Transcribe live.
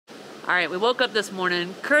Alright, we woke up this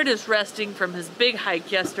morning. Curt is resting from his big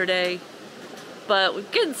hike yesterday, but we're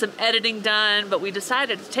getting some editing done, but we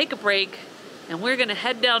decided to take a break and we're gonna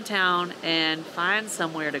head downtown and find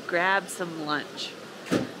somewhere to grab some lunch.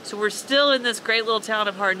 So we're still in this great little town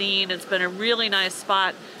of Jardín. It's been a really nice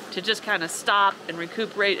spot to just kind of stop and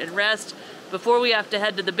recuperate and rest before we have to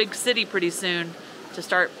head to the big city pretty soon to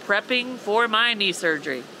start prepping for my knee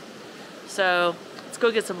surgery. So let's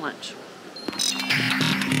go get some lunch.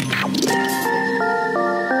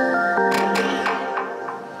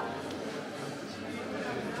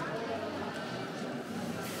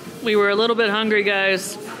 We were a little bit hungry,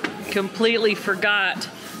 guys. Completely forgot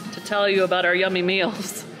to tell you about our yummy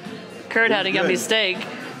meals. Curt had a yummy steak.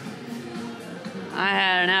 I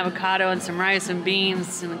had an avocado and some rice and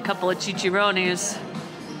beans and a couple of chicharrones.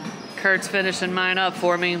 Curt's finishing mine up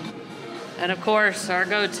for me. And of course, our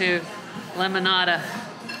go-to, limonada.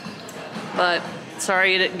 But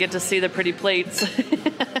sorry you didn't get to see the pretty plates.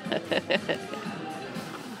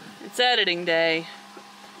 It's editing day.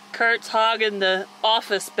 Curt's hogging the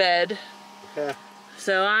office bed. Yeah.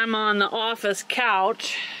 So I'm on the office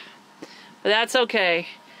couch. But that's okay.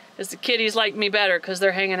 Because the kiddies like me better because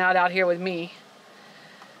they're hanging out here with me.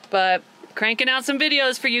 But cranking out some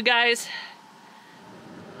videos for you guys.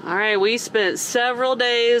 Alright, we spent several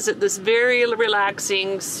days at this very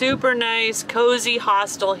relaxing, super nice, cozy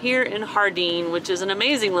hostel here in Jardín, which is an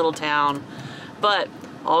amazing little town. But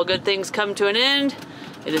all good things come to an end.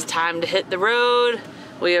 It is time to hit the road.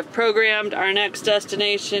 We have programmed our next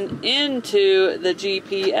destination into the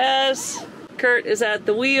GPS. Curt is at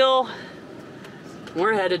the wheel.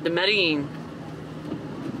 We're headed to Medellin.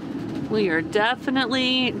 We are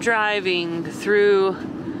definitely driving through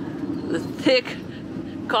the thick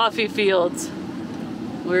coffee fields.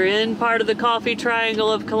 We're in part of the coffee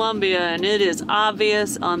triangle of Colombia, and it is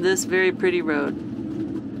obvious on this very pretty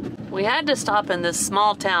road. We had to stop in this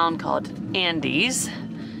small town called Andes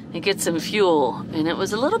and get some fuel, and it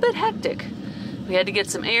was a little bit hectic. We had to get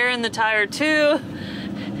some air in the tire too,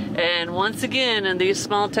 and once again in these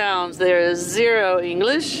small towns there is zero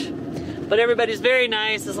English, but everybody's very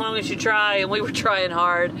nice as long as you try, and we were trying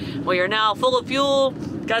hard. We are now full of fuel,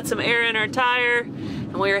 got some air in our tire,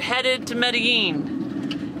 and we are headed to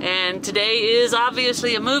Medellin. And today is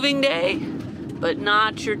obviously a moving day, but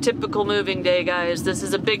not your typical moving day, guys. This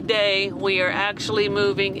is a big day. We are actually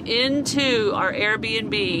moving into our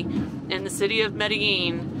Airbnb in the city of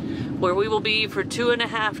Medellin, where we will be for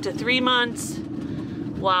 2.5 to 3 months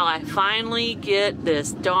while I finally get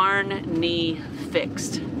this darn knee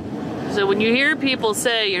fixed. So when you hear people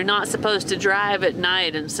say you're not supposed to drive at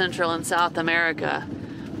night in Central and South America,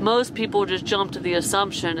 most people just jump to the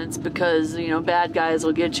assumption it's because, you know, bad guys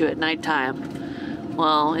will get you at nighttime.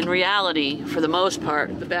 Well, in reality, for the most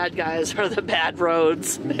part, the bad guys are the bad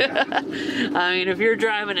roads. I mean, if you're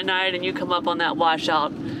driving at night and you come up on that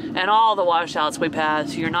washout, and all the washouts we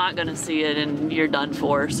pass, you're not going to see it and you're done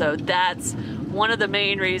for. So that's one of the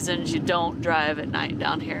main reasons you don't drive at night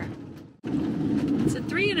down here. It's a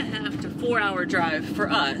 3.5 to 4 hour drive for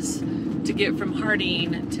us to get from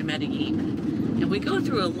Jardín to Medellin. And we go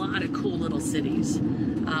through a lot of cool little cities.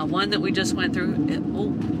 One that we just went through,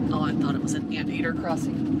 oh, I thought it was an anteater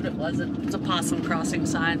crossing, but it wasn't. It's a possum crossing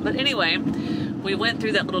sign. But anyway, we went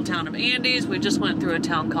through that little town of Andes. We just went through a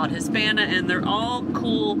town called Hispana, and they're all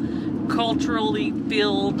cool, culturally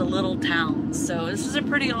filled little towns. So this is a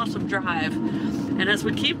pretty awesome drive. And as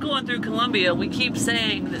we keep going through Colombia, we keep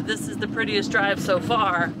saying that this is the prettiest drive so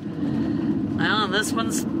far. Well, this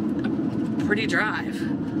one's a pretty drive.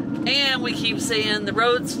 And we keep saying the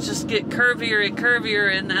roads just get curvier and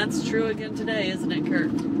curvier, and that's true again today, isn't it,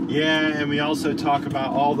 Curt? Yeah, and we also talk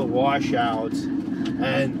about all the washouts,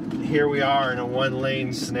 and here we are in a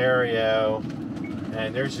one-lane scenario,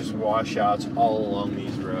 and there's just washouts all along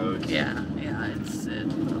these roads. Yeah, it's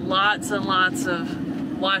lots and lots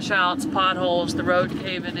of washouts, potholes, the road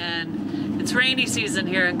caving in. It's rainy season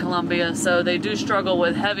here in Colombia, so they do struggle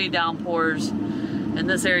with heavy downpours, and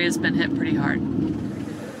this area's been hit pretty hard.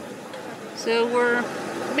 So we're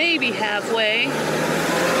maybe halfway.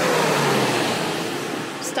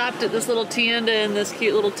 Stopped at this little tienda in this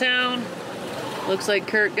cute little town. Looks like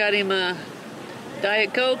Curt got him a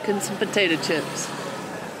Diet Coke and some potato chips.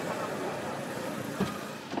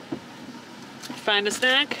 Find a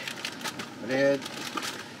snack? I did.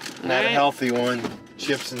 Not a healthy one.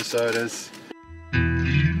 Chips and sodas.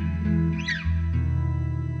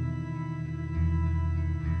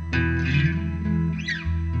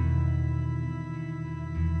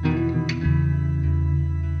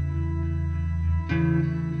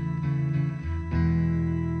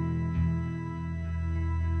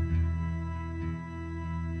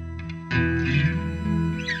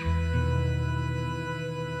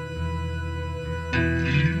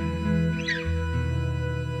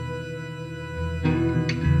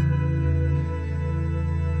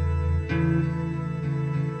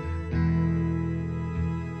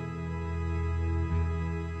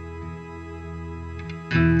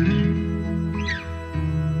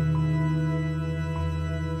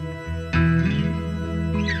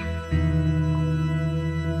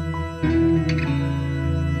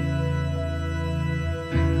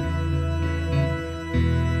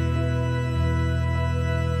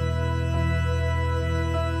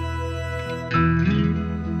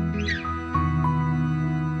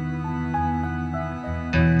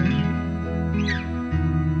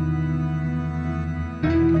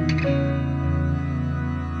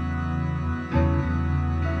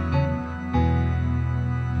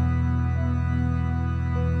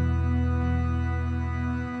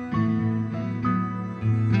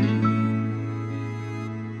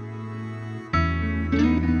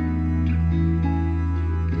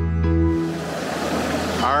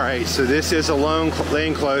 Alright, so this is a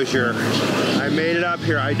lane closure. I made it up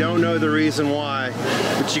here. I don't know the reason why,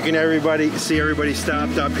 but you can see everybody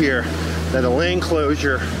stopped up here. Now the lane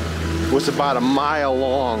closure was about a mile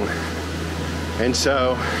long. And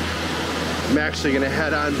so I'm actually gonna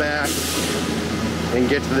head on back and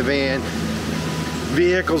get to the van.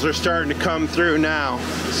 Vehicles are starting to come through now,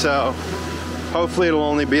 so hopefully it'll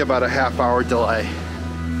only be about a half-hour delay.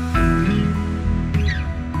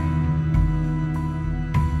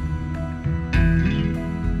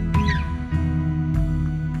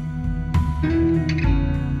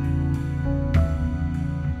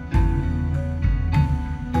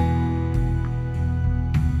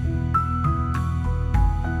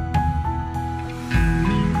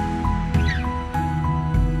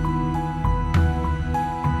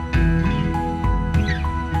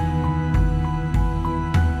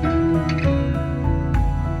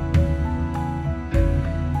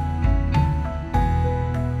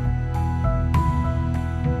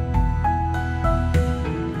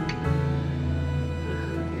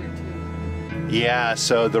 Yeah,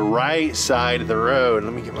 so the right side of the road,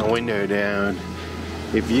 let me get my window down.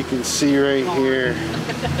 If you can see right here,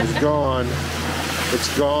 it's gone.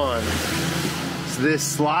 It's gone. So this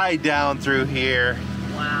slide down through here,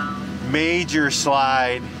 Wow. Major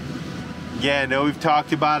slide. Yeah, I know we've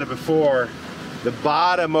talked about it before. The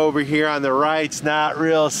bottom over here on the right's not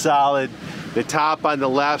real solid. The top on the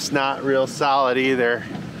left's not real solid either.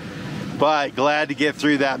 But glad to get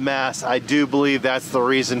through that mess. I do believe that's the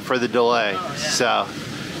reason for the delay. Oh, yeah. So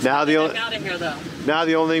now the only out of here, though. now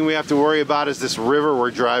the only thing we have to worry about is this river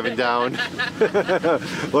we're driving down. Look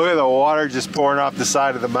at the water just pouring off the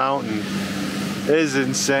side of the mountain. It is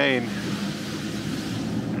insane.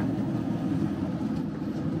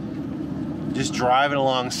 Just driving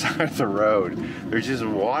alongside of the road, there's just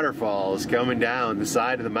waterfalls coming down the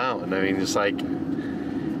side of the mountain. I mean, it's like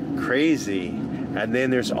crazy. And then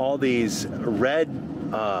there's all these red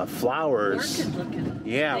flowers. Orchid-looking.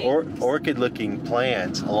 Yeah, orchid-looking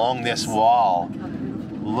plants along this wall.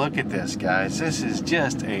 Look at this, guys. This is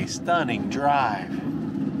just a stunning drive.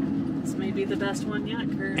 This may be the best one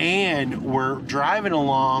yet, Curt. And we're driving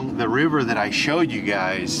along the river that I showed you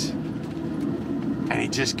guys. And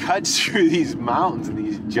it just cuts through these mountains and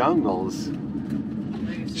these jungles.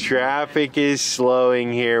 Traffic is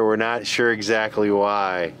slowing here. We're not sure exactly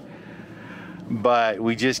why. But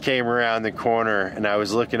we just came around the corner and I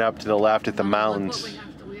was looking up to the left at the mountains.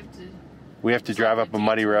 We have to drive up a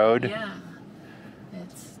muddy road? Yeah.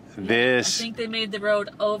 This, I think they made the road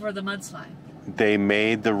over the mudslide. They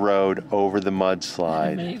made the road over the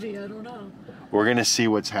mudslide. Maybe, I don't know. We're gonna see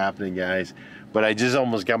what's happening, guys. But I just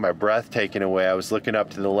almost got my breath taken away. I was looking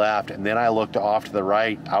up to the left and then I looked off to the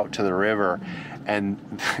right out to the river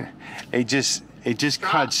and it just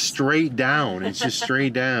cuts straight down. It's just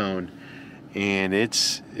straight down. And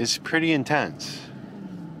it's pretty intense.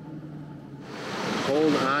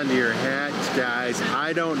 Hold on to your hats, guys.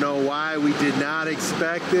 I don't know why we did not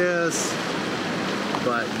expect this,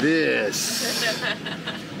 but this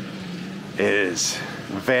is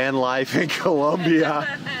van life in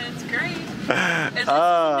Colombia. It's great. It's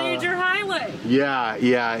a major highway. Yeah,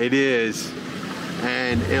 it is.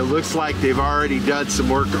 And it looks like they've already done some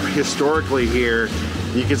work historically here.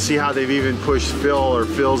 You can see how they've even pushed fill, or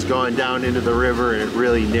fill's gone down into the river and it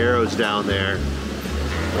really narrows down there.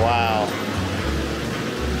 Wow.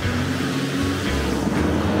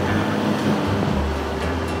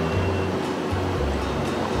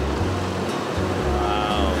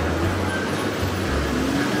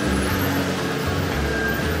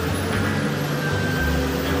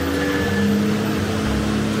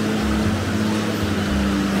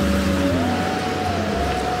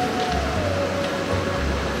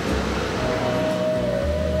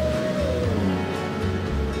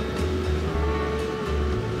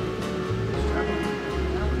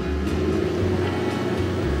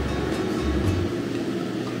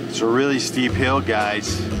 It's a really steep hill,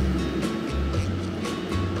 guys.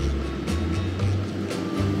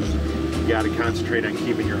 You gotta concentrate on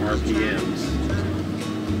keeping your RPMs.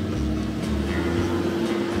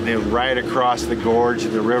 And then right across the gorge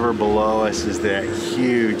and the river below us is that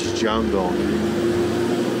huge jungle.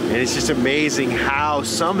 And it's just amazing how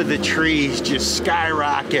some of the trees just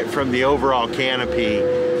skyrocket from the overall canopy,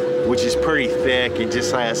 which is pretty thick and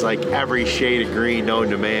just has like every shade of green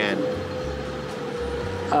known to man.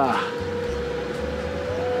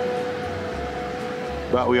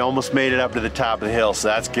 But we almost made it up to the top of the hill, so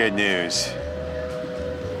that's good news.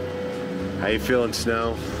 How you feeling,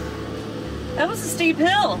 Snow? That was a steep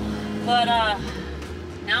hill, but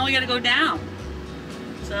now we gotta go down.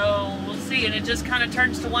 So we'll see, and it just kind of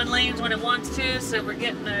turns to one lane when it wants to, so we're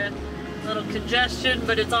getting a little congestion,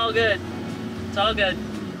 but it's all good. It's all good.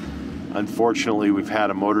 Unfortunately, we've had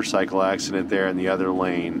a motorcycle accident there in the other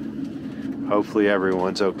lane. Hopefully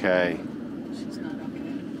everyone's okay. She's not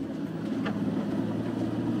okay.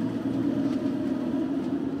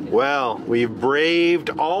 Well, we've braved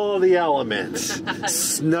all the elements.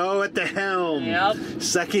 Snow at the helm. Yep.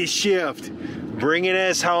 Second shift, bringing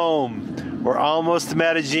us home. We're almost to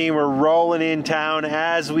Medellin. We're rolling in town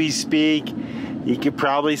as we speak. You could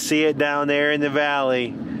probably see it down there in the valley.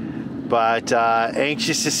 But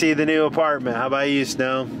anxious to see the new apartment. How about you,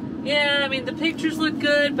 Snow? Yeah, I mean, the pictures look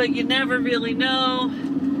good, but you never really know.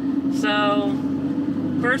 So,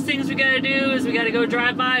 first things we gotta do is we gotta go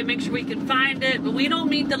drive by and make sure we can find it. But we don't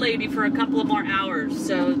meet the lady for a couple of more hours.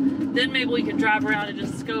 So, then maybe we can drive around and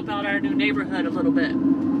just scope out our new neighborhood a little bit.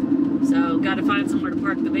 So, gotta find somewhere to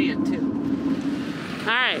park the van, too.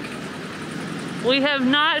 Alright. We have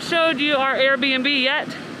not showed you our Airbnb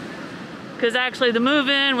yet, because actually the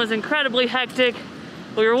move-in was incredibly hectic.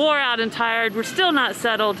 We were wore out and tired. We're still not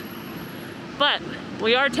settled, but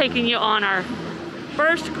we are taking you on our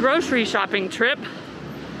first grocery shopping trip,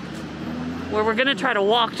 where we're gonna try to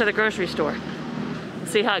walk to the grocery store.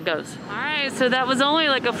 See how it goes. All right, so that was only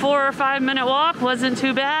like a 4 or 5 minute walk. Wasn't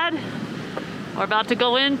too bad. We're about to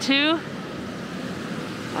go into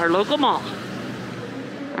our local mall.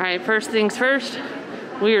 All right, first things first,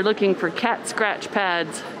 we are looking for cat scratch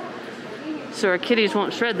pads so our kitties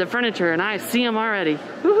won't shred the furniture, and I see them already.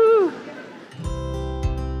 Woohoo!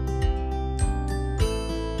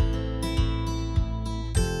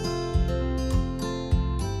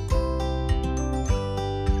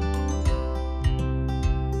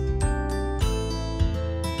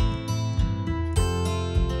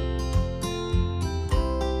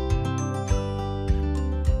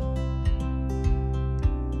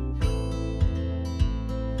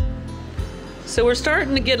 So we're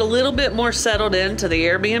starting to get a little bit more settled into the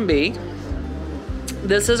Airbnb.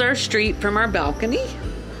 This is our street from our balcony.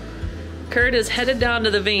 Curt is headed down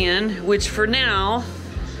to the van, which for now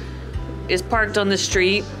is parked on the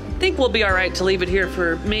street. I think we'll be all right to leave it here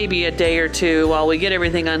for maybe a day or two while we get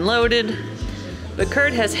everything unloaded. But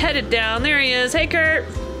Curt has headed down, there he is, hey Curt!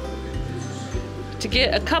 To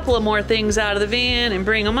get a couple of more things out of the van and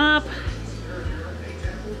bring them up.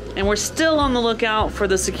 And we're still on the lookout for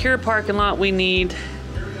the secure parking lot we need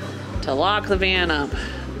to lock the van up.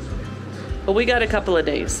 But we got a couple of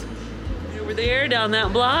days. Over there, down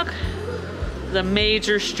that block, the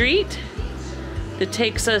major street that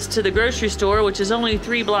takes us to the grocery store, which is only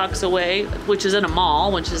 3 blocks away, which is in a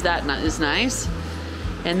mall, which is nice.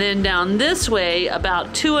 And then down this way, about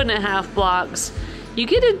 2.5 blocks, you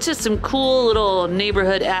get into some cool little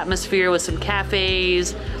neighborhood atmosphere with some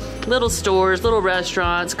cafes, little stores, little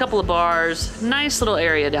restaurants, a couple of bars. Nice little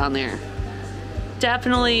area down there.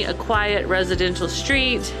 Definitely a quiet residential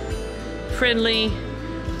street, friendly.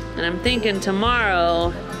 And I'm thinking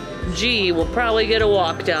tomorrow, G will probably get a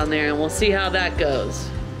walk down there and we'll see how that goes.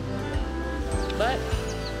 But,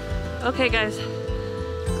 okay guys,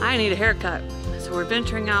 I need a haircut. So we're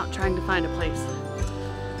venturing out trying to find a place.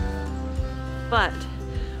 But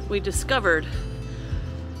we discovered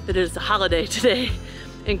that it is a holiday today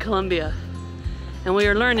in Colombia, and we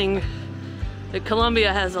are learning that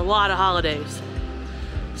Colombia has a lot of holidays.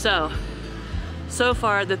 So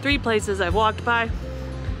far the 3 places I've walked by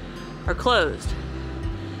are closed,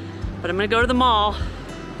 but I'm gonna go to the mall,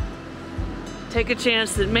 take a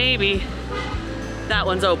chance that maybe that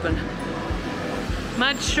one's open.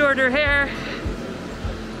 Much shorter hair,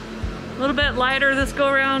 a little bit lighter this go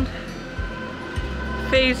around.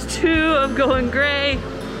 Phase 2 of going gray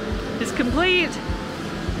is complete.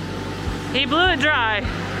 He blew it dry,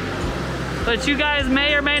 but you guys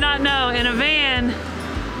may or may not know, in a van,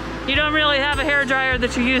 you don't really have a hair dryer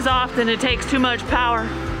that you use often. It takes too much power.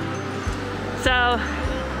 So,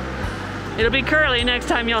 it'll be curly next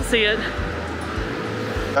time y'all see it.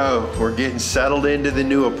 Oh, we're getting settled into the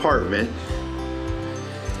new apartment.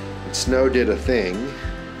 Snow did a thing.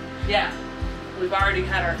 Yeah, we've already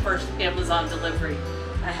had our first Amazon delivery.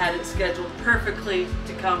 I had it scheduled perfectly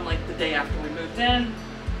to come like the day after we moved in.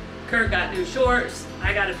 Curt got new shorts,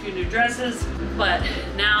 I got a few new dresses, but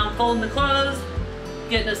now I'm folding the clothes,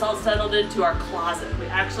 getting us all settled into our closet. We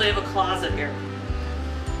actually have a closet here.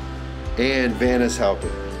 And Vanna's helping.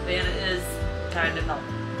 Vanna is kind of helping.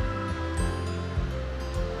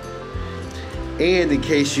 And in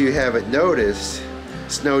case you haven't noticed,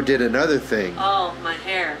 Snow did another thing. Oh, my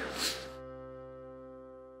hair.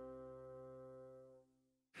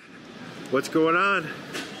 What's going on?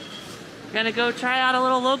 Gonna go try out a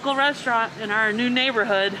little local restaurant in our new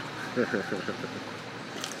neighborhood.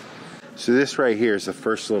 So this right here is the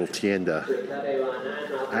first little tienda.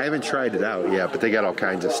 I haven't tried it out yet, but they got all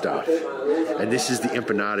kinds of stuff. And this is the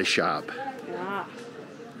empanada shop. Yeah.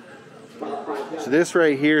 So this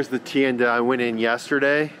right here is the tienda I went in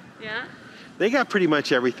yesterday. Yeah? They got pretty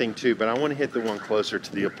much everything too, but I want to hit the one closer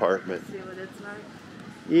to the apartment. See what it's like?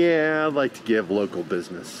 Yeah, I'd like to give local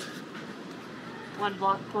business. One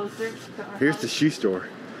block closer to our Here's house. the shoe store.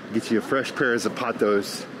 Get you a fresh pair of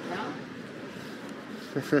zapatos.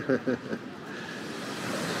 Yeah.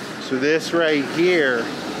 So this right here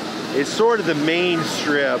is sort of the main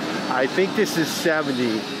strip. I think this is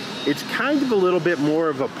 70. It's kind of a little bit more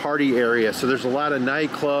of a party area, so there's a lot of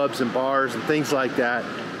nightclubs and bars and things like that.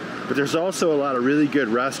 But there's also a lot of really good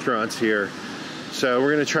restaurants here. So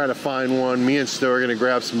we're gonna try to find one. Me and Snow are gonna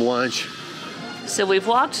grab some lunch. So we've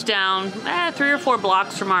walked down 3 or 4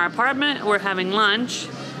 blocks from our apartment. We're having lunch,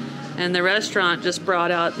 and the restaurant just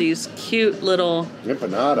brought out these cute little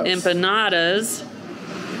empanadas.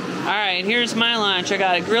 All right, here's my lunch. I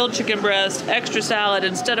got a grilled chicken breast, extra salad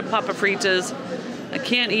instead of papa fritas. I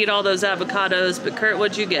can't eat all those avocados, but Curt,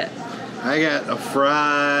 what'd you get? I got a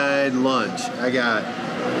fried lunch. I got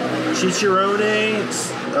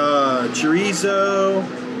chicharrones, chorizo,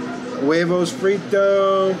 huevos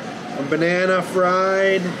frito, a banana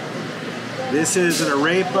fried. This is an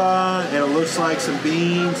arepa, and it looks like some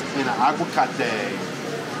beans and an aguacate.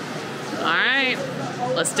 All right,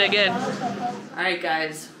 let's dig in. All right,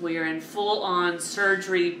 guys, we are in full-on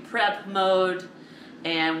surgery prep mode,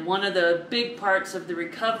 and one of the big parts of the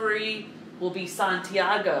recovery will be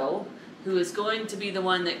Santiago, who is going to be the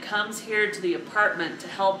one that comes here to the apartment to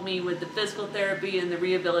help me with the physical therapy and the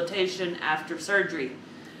rehabilitation after surgery.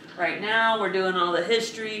 Right now, we're doing all the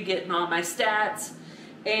history, getting all my stats,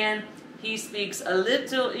 and he speaks a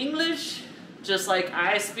little English, just like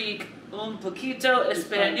I speak un poquito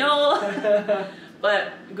español,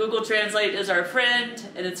 but Google Translate is our friend,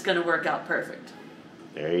 and it's gonna work out perfect.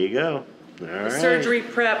 There you go. All The right. surgery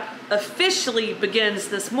prep officially begins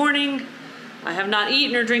this morning. I have not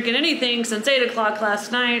eaten or drinking anything since 8 o'clock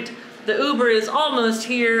last night. The Uber is almost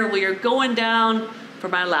here. We are going down for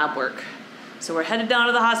my lab work. So we're headed down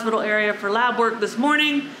to the hospital area for lab work this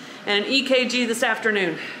morning and an EKG this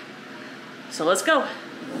afternoon. So let's go.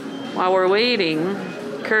 While we're waiting,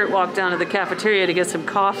 Curt walked down to the cafeteria to get some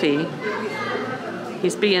coffee.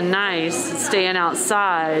 He's being nice, staying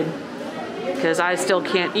outside, because I still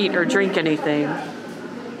can't eat or drink anything.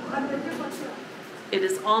 It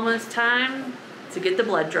is almost time to get the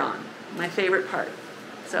blood drawn, my favorite part.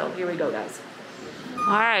 So here we go, guys.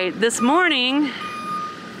 All right, this morning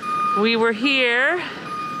we were here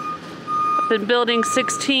up in building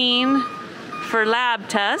 16 for lab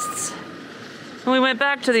tests. And we went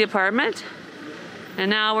back to the apartment, and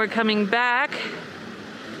now we're coming back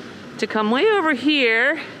to come way over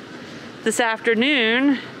here this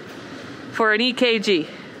afternoon for an EKG.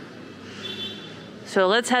 So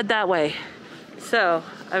let's head that way. So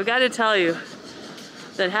I've got to tell you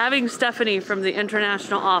that having Stephanie from the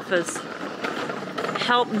international office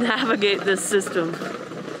help navigate this system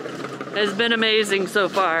has been amazing so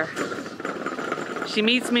far. She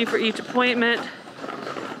meets me for each appointment.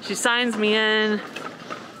 She signs me in.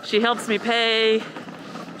 She helps me pay.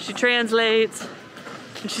 She translates.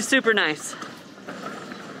 And she's super nice.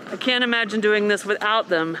 I can't imagine doing this without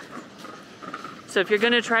them. So if you're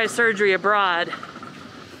going to try surgery abroad,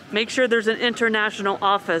 make sure there's an international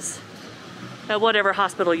office at whatever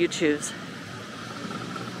hospital you choose.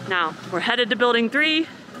 Now, we're headed to building 3,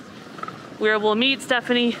 where we'll meet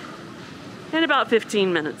Stephanie in about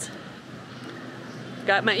 15 minutes.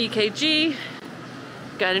 Got my EKG,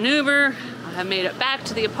 got an Uber, I have made it back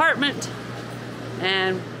to the apartment,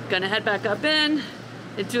 and gonna head back up in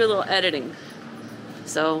and do a little editing.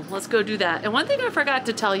 So let's go do that. And one thing I forgot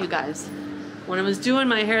to tell you guys, when I was doing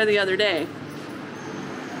my hair the other day,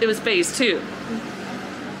 it was phase 2.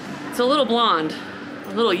 It's a little blonde,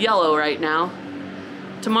 a little yellow right now.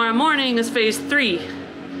 Tomorrow morning is phase 3.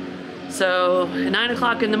 So at 9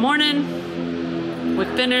 o'clock in the morning, we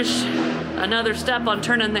finish another step on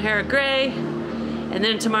turning the hair gray. And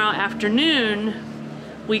then tomorrow afternoon,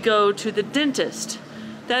 we go to the dentist.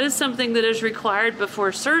 That is something that is required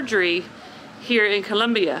before surgery here in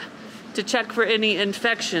Colombia, to check for any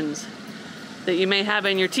infections that you may have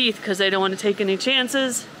in your teeth, because they don't want to take any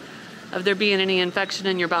chances of there being any infection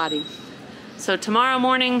in your body. So tomorrow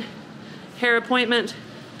morning, hair appointment.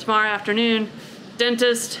 Tomorrow afternoon,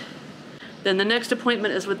 dentist. Then the next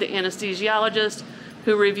appointment is with the anesthesiologist,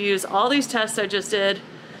 who reviews all these tests I just did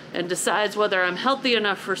and decides whether I'm healthy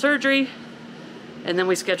enough for surgery, and then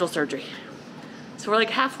we schedule surgery. So we're like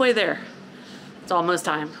halfway there. It's almost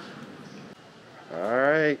time. All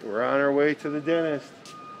right, we're on our way to the dentist.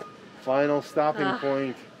 Final stopping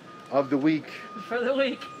point of the week. For the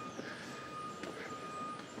week.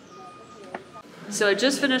 So I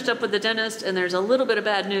just finished up with the dentist, and there's a little bit of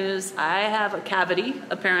bad news. I have a cavity,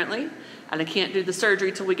 apparently, and I can't do the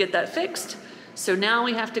surgery till we get that fixed. So now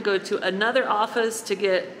we have to go to another office to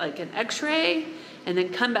get like an x-ray, and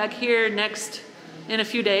then come back here in a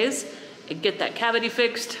few days and get that cavity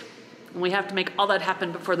fixed. And we have to make all that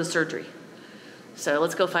happen before the surgery. So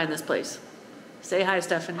let's go find this place. Say hi,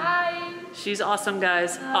 Stephanie. Hi. She's awesome,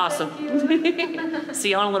 guys. Awesome. See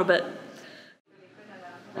you in a little bit.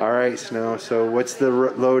 All right, Snow, so what's the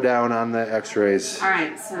lowdown on the x-rays? All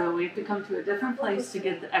right, so we have to come to a different place to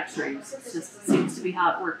get the x-rays. It just seems to be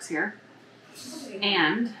how it works here.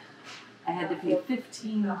 And I had to pay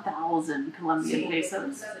 15,000 Colombian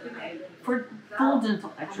pesos for full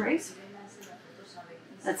dental x-rays.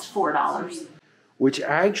 That's $4. Which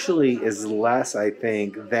actually is less, I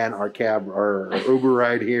think, than our cab or Uber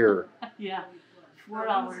ride here. Yeah,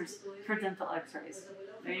 $4 for dental x-rays.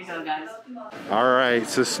 There you go, guys. All right,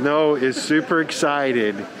 so Snow is super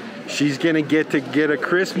excited. She's gonna get a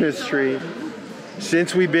Christmas tree.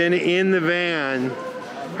 Since we've been in the van,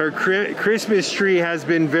 her Christmas tree has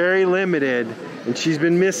been very limited, and she's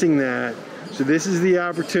been missing that. So this is the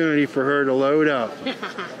opportunity for her to load up.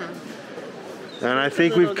 And I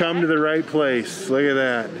think we've come to the right place. Look at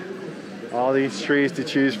that. All these trees to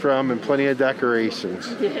choose from and plenty of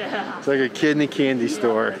decorations. Yeah. It's like a kid in a candy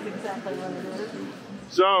store. That's exactly what it is.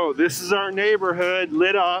 So this is our neighborhood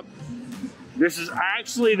lit up. This is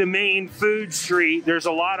actually the main food street. There's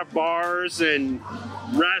a lot of bars and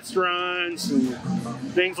restaurants and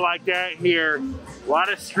things like that here. A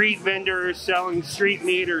lot of street vendors selling street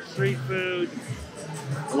meat or street food.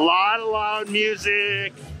 A lot of loud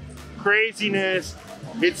music, craziness.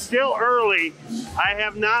 It's still early. I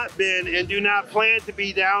have not been and do not plan to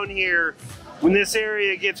be down here when this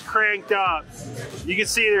area gets cranked up. You can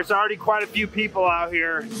see there's already quite a few people out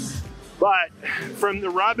here. But from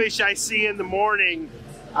the rubbish I see in the morning,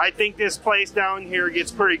 I think this place down here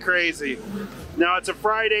gets pretty crazy. Now it's a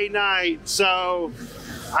Friday night, so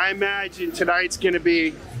I imagine tonight's gonna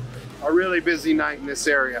be a really busy night in this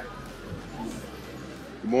area.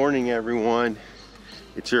 Good morning, everyone.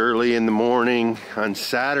 It's early in the morning on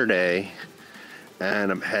Saturday,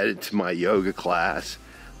 and I'm headed to my yoga class.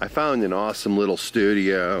 I found an awesome little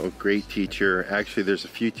studio, great teacher. Actually, there's a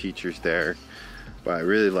few teachers there, but I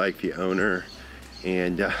really like the owner.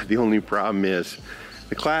 And the only problem is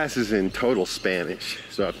the class is in total Spanish.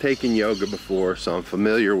 So I've taken yoga before, so I'm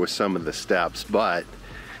familiar with some of the steps, but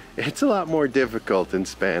it's a lot more difficult in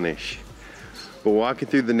Spanish. But walking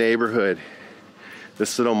through the neighborhood,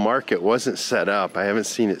 this little market wasn't set up. I haven't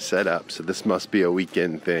seen it set up, so this must be a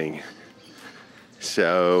weekend thing.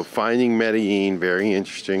 So finding Medellin, very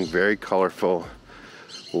interesting, very colorful.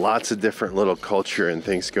 Lots of different little culture and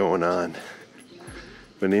things going on.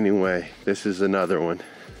 But anyway, this is another one.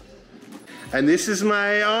 And this is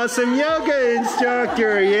my awesome yoga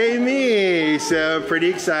instructor, yay me. So pretty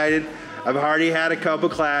excited. I've already had a couple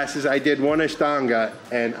classes. I did one Ashtanga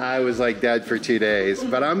and I was like dead for 2 days,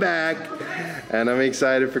 but I'm back and I'm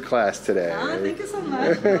excited for class today. Ah, thank you so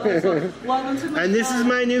much. Welcome to my And this is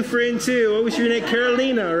my new friend too. What was your name?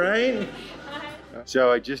 Carolina, right?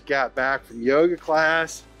 So I just got back from yoga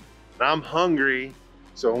class and I'm hungry.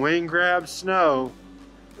 So I went and grabbed Snow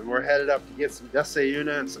and we're headed up to get some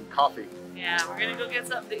desayuno and some coffee. Yeah, we're gonna go get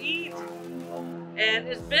something to eat. And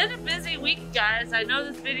it's been a busy week, guys. I know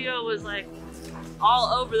this video was like all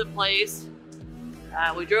over the place.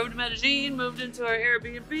 We drove to Medellin, moved into our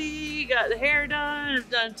Airbnb, got the hair done, have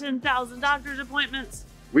done 10,000 doctor's appointments.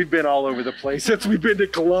 We've been all over the place since we've been to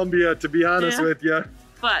Colombia, to be honest with you.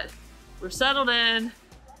 But we're settled in.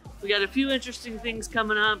 We got a few interesting things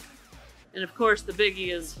coming up. And of course, the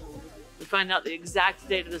biggie is we find out the exact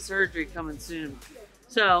date of the surgery coming soon.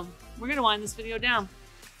 So we're gonna wind this video down.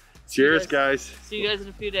 Cheers, guys. See you guys in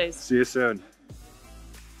a few days. See you soon.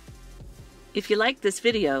 If you like this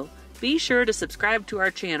video, be sure to subscribe to our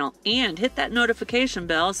channel and hit that notification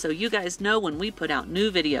bell so you guys know when we put out new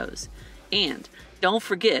videos. And don't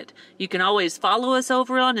forget, you can always follow us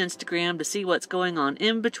over on Instagram to see what's going on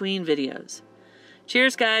in between videos.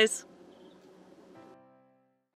 Cheers, guys.